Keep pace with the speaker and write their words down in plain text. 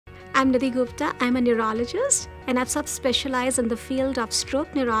I'm Nidhi Gupta. I'm a neurologist and I've subspecialized in the field of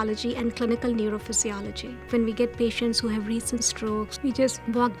stroke neurology and clinical neurophysiology. When we get patients who have recent strokes, we just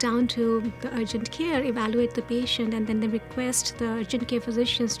walk down to the urgent care, evaluate the patient, and then they request the urgent care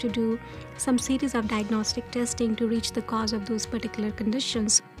physicians to do some series of diagnostic testing to reach the cause of those particular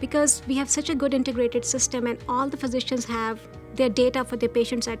conditions. Because we have such a good integrated system and all the physicians have their data for their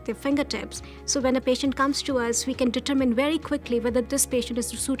patients at their fingertips. So when a patient comes to us, we can determine very quickly whether this patient is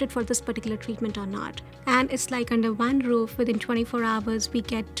suited for this particular treatment or not. And it's like under one roof, within 24 hours, we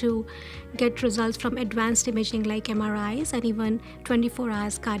get to get results from advanced imaging like MRIs and even 24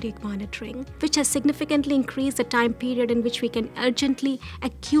 hours cardiac monitoring, which has significantly increased the time period in which we can urgently,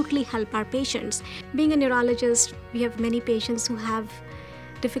 acutely help our patients. Being a neurologist, we have many patients who have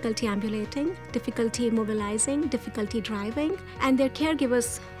difficulty ambulating, difficulty immobilizing, difficulty driving, and their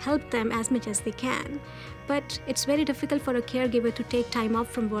caregivers help them as much as they can. But it's very difficult for a caregiver to take time off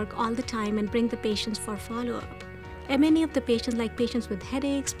from work all the time and bring the patients for follow-up. And many of the patients, like patients with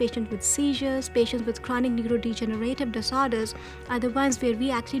headaches, patients with seizures, patients with chronic neurodegenerative disorders, are the ones where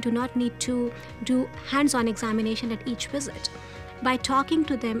we actually do not need to do hands-on examination at each visit. By talking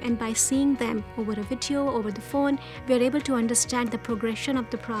to them and by seeing them over a video, over the phone, we are able to understand the progression of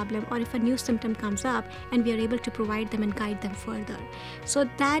the problem, or if a new symptom comes up, and we are able to provide them and guide them further. So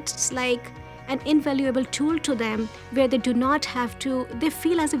that's like an invaluable tool to them where they do not have to, they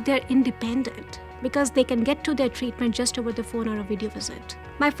feel as if they're independent because they can get to their treatment just over the phone or a video visit.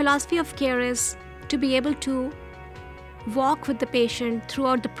 My philosophy of care is to be able to walk with the patient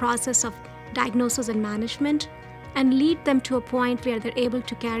throughout the process of diagnosis and management and lead them to a point where they're able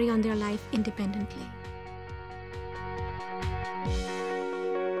to carry on their life independently.